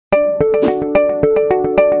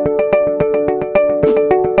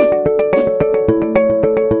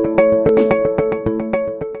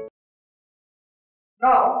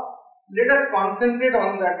let us concentrate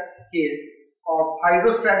on that case of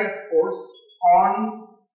hydrostatic force on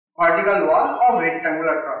vertical wall of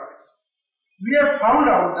rectangular cross section. We have found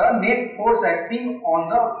out the net force acting on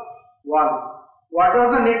the wall. What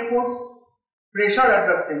was the net force? Pressure at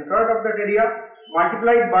the center of that area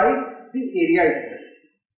multiplied by the area itself.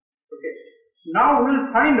 Okay. Now we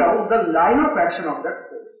will find out the line of action of that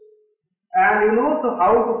force. And you know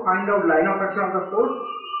how to find out line of action of the force?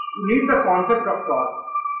 You need the concept of torque.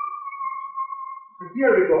 So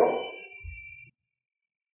here we go.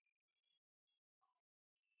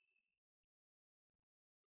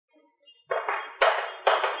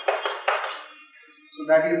 So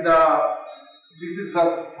that is this is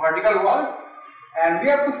the vertical wall, and we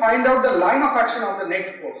have to find out the line of action of the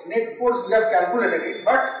net force. Net force we have calculated it,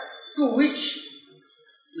 but through which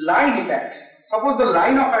line it acts. Suppose the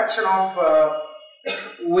line of action of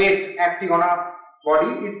weight acting on a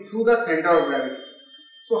body is through the center of gravity.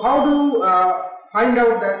 So how do find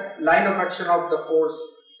out that line of action of the force,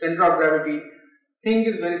 center of gravity? Thing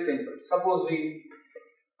is very simple. Suppose we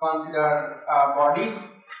consider a body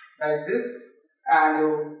like this, and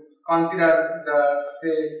you consider the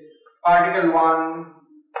particle 1,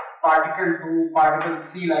 particle 2, particle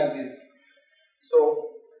 3 like this. So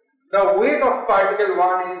the weight of particle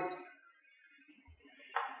 1 is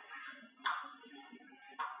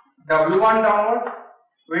W1 downward,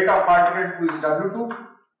 weight of particle 2 is W2,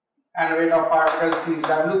 and weight of particle 3 is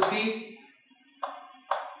W3,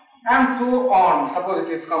 and so on. Suppose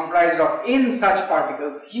it is comprised of n such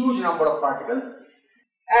particles, huge number of particles,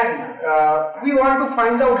 and we want to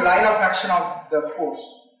find out line of action of the force,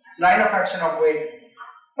 line of action of weight.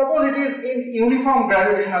 Suppose it is in uniform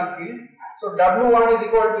gravitational field. So W1 is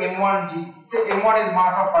equal to m1g. Say m1 is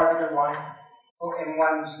mass of particle 1. So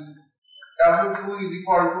m1g. W2 is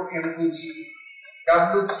equal to m2g.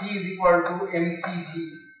 W3 is equal to m3g.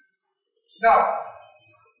 Now,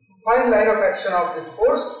 to find line of action of this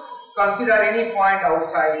force, consider any point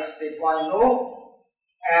outside, say point O,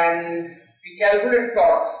 and we calculate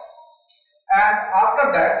torque. And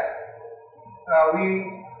after that,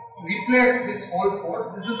 we replace this whole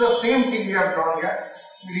force. This is the same thing we have drawn here.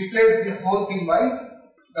 We replace this whole thing by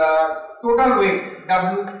the total weight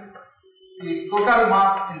W is total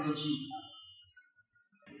mass into G.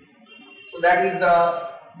 So that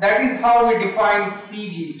is how we define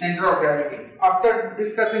CG, center of gravity. After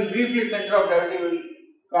discussing briefly center of gravity, we will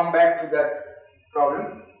come back to that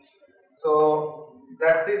problem. So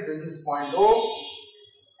that's it. This is point O,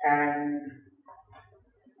 and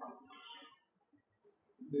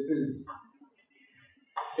this is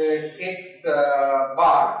x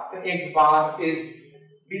bar. So x bar is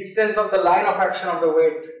distance of the line of action of the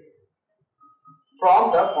weight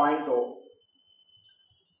from the point O.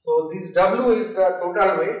 So this W is the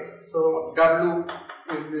total weight. So W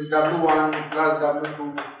is this W1 plus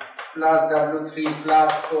W2 plus W3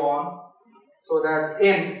 plus so on. So that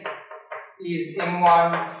M is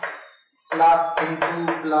M1 plus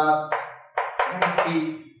M2 plus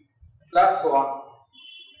M3 plus so on.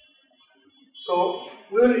 So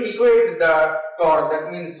we will equate the torque.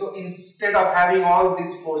 That means, so instead of having all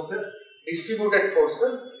these forces, distributed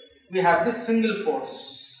forces, we have this single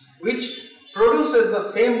force which produces the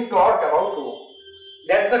same torque about O.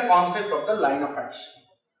 That's the concept of the line of action.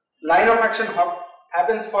 Line of action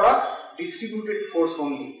happens for a distributed force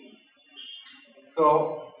only.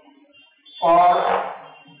 So for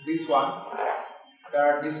this one,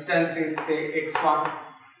 the distance is say x1,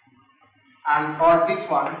 and for this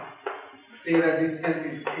one, say the distance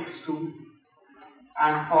is x2,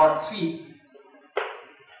 and for 3,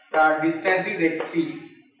 the distance is x3,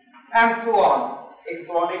 and so on,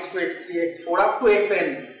 x1, x2, x3, x4 up to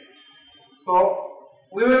xn. So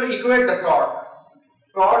we will equate the torque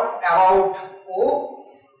about O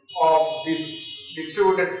of this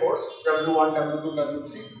distributed force W1, W2,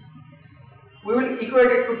 W3. We will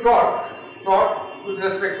equate it to torque with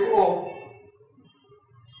respect to O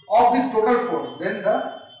of this total force. Then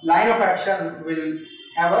the line of action will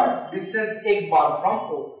have a distance x bar from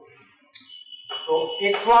O. So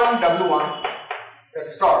x1 W1,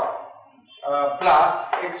 that's torque, plus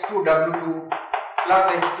x2 W2 plus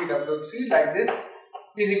x3 W3 like this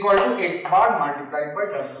is equal to x bar multiplied by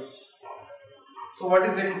W. So what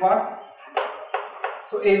is x bar?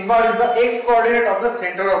 So x bar is the x coordinate of the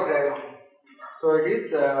center of gravity. So it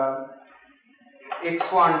is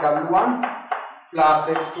x1 W1 plus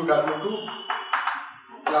x2 W2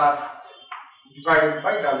 plus divided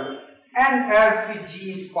by W. And as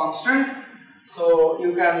G is constant, so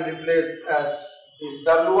you can replace as this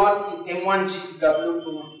W1 is M1G,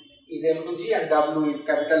 W2 is M2G, and W is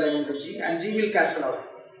capital M into G, and G will cancel out.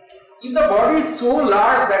 If the body is so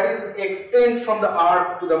large that it extends from the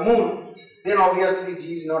arc to the moon, then obviously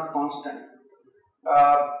G is not constant.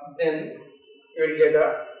 Then you will get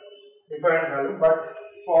a different value. But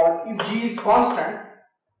for if G is constant,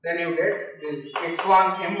 then you get this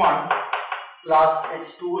x1 m1 plus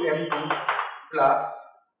x2 m2 plus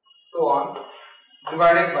so on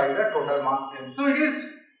divided by the total mass m. So it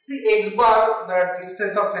is, see, x bar, the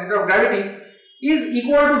distance of center of gravity, is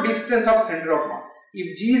equal to distance of center of mass.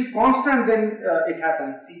 If G is constant, then it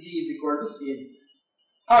happens Cg is equal to Cm.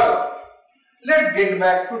 However, let's get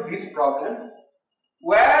back to this problem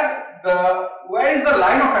where is the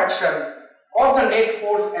line of action of the net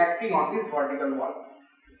force acting on this vertical wall.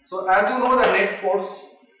 So as you know, the net force,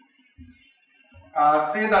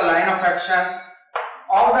 say the line of action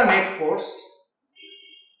of the net force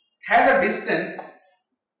has a distance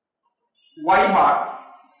y bar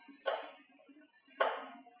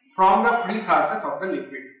from the free surface of the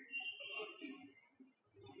liquid.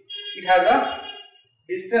 It has a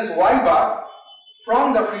distance y bar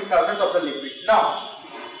from the free surface of the liquid. Now,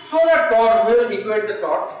 so the torque will equate the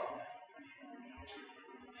torque.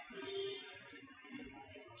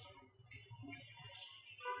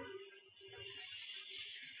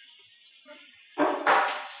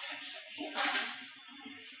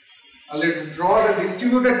 Let's draw the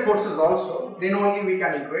distributed forces also, then only we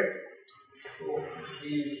can equate. So,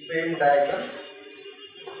 the same diagram,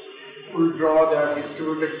 we'll draw the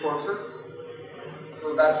distributed forces.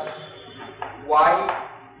 So that's y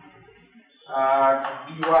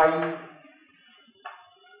dy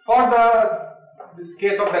for this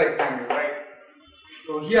case of the rectangle, right?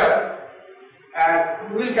 So here,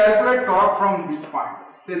 as we will calculate torque from this point.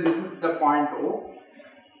 Say this is the point O,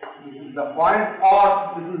 this is the point,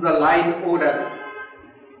 or this is the line OW.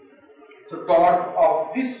 So torque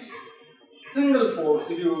of this single force,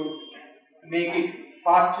 if you make it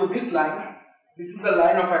pass through this line, this is the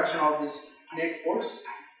line of action of this net force,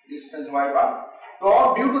 distance y bar.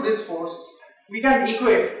 Torque due to this force, we can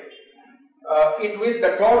equate it with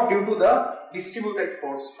the torque due to the distributed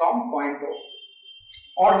force from point O,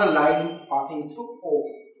 or the line passing through O,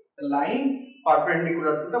 the line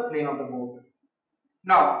perpendicular to the plane of the board.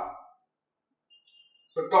 Now,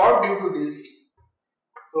 so torque due to this,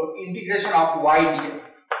 so integration of y df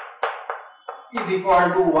is equal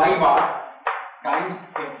to y bar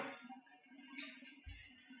times f.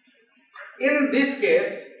 In this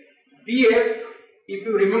case, df, if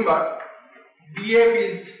you remember, df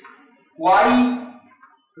is y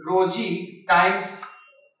rho g times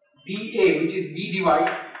dA, which is d dy,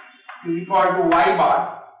 is equal to y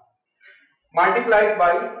bar multiplied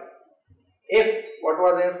by f. What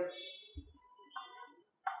was f?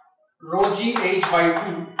 Rho g h by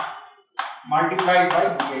 2 multiplied by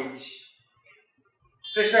dh.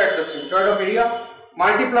 Pressure at the centroid of area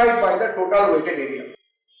multiplied by the total weighted area.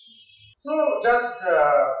 So just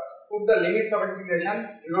put the limits of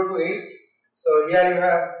integration 0 to h. So here you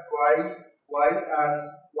have y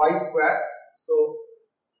and y square. So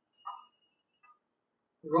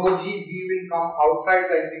rho g b will come outside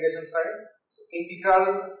the integration side. So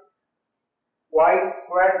integral y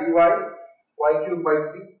square dy y cube by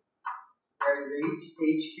 3, that is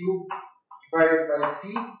h cube divided by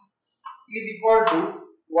 3 is equal to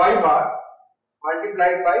y bar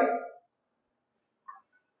multiplied by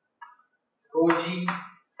rho g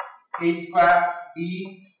h square d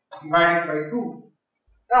divided by 2.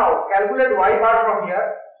 Now calculate y bar from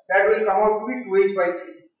here, that will come out to be 2h by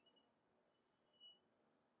 3.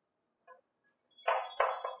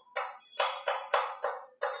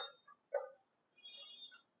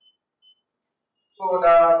 So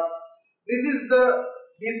this is the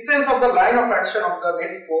distance of the line of action of the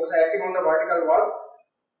net force acting on the vertical wall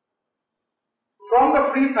from the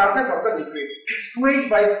free surface of the liquid. It's 2h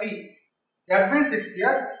by 3. That means it's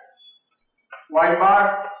here y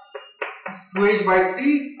bar is 2h by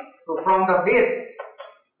 3. So from the base,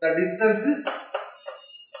 the distance is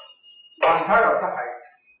 1/3 of the height.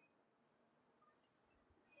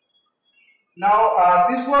 Now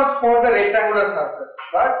this was for the rectangular surface,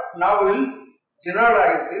 but now we will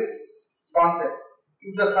generalize this concept.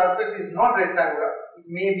 If the surface is not rectangular, it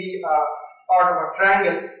may be a part of a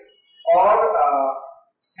triangle or a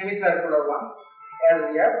semicircular one, as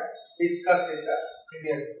we have discussed in the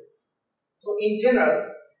previous case. So in general,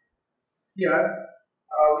 here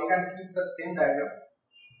we can keep the same diagram.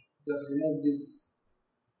 Just remove this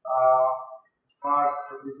parts.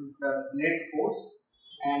 So this is the net force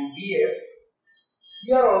and df.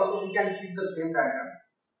 Here also we can keep the same diagram.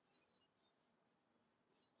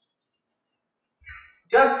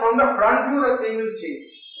 Just from the front view, the thing will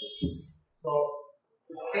change. So,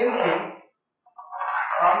 same thing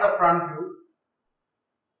from the front view,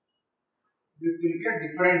 this will be a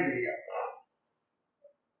different area.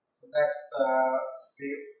 So that's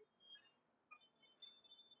say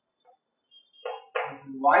this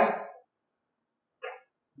is y,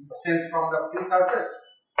 distance from the free surface,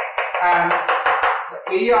 and the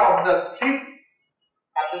area of the strip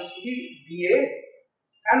happens to be dA,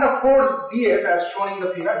 and the force dF as shown in the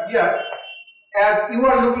figure here, as you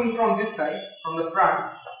are looking from this side, from the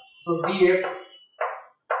front, so dF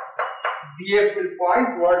will point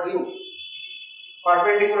towards you,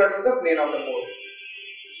 perpendicular to the plane of the board.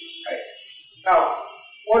 Right. Now,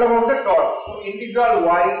 what about the torque? So integral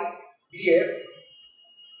y dF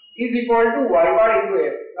is equal to y bar into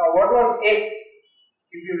F. Now, what was F?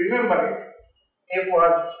 If you remember it, F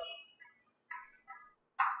was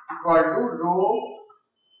equal to rho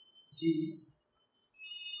g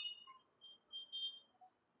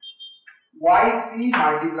yc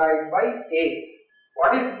multiplied by A.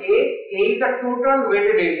 What is A? A is a total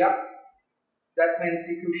weighted area. That means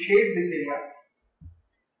if you shade this area,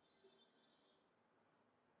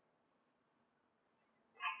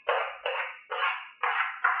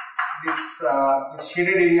 this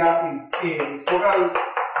shaded area is A, is total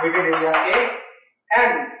weighted area A.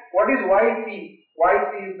 And what is YC?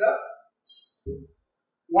 YC is the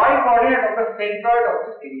y coordinate of the centroid of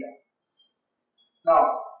this area. Now,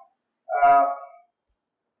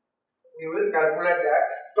 we will calculate that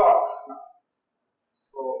torque.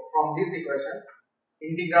 So, from this equation,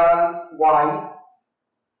 integral y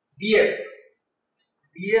df,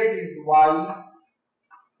 df is y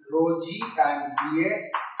rho g times dA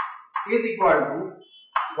is equal to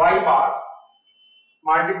y bar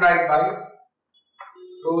multiplied by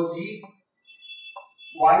rho g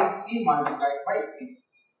yc multiplied by P.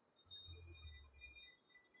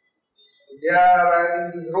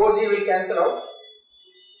 There, this rho g will cancel out.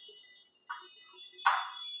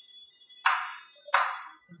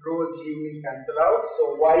 Rho g will cancel out. So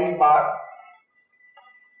y bar,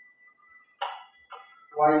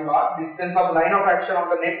 distance of line of action of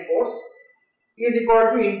the net force, is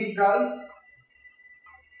equal to integral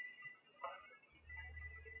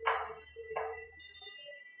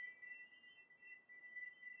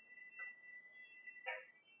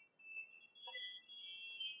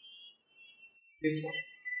this one.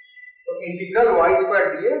 So integral y square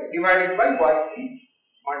dA divided by yc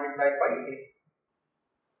multiplied by A.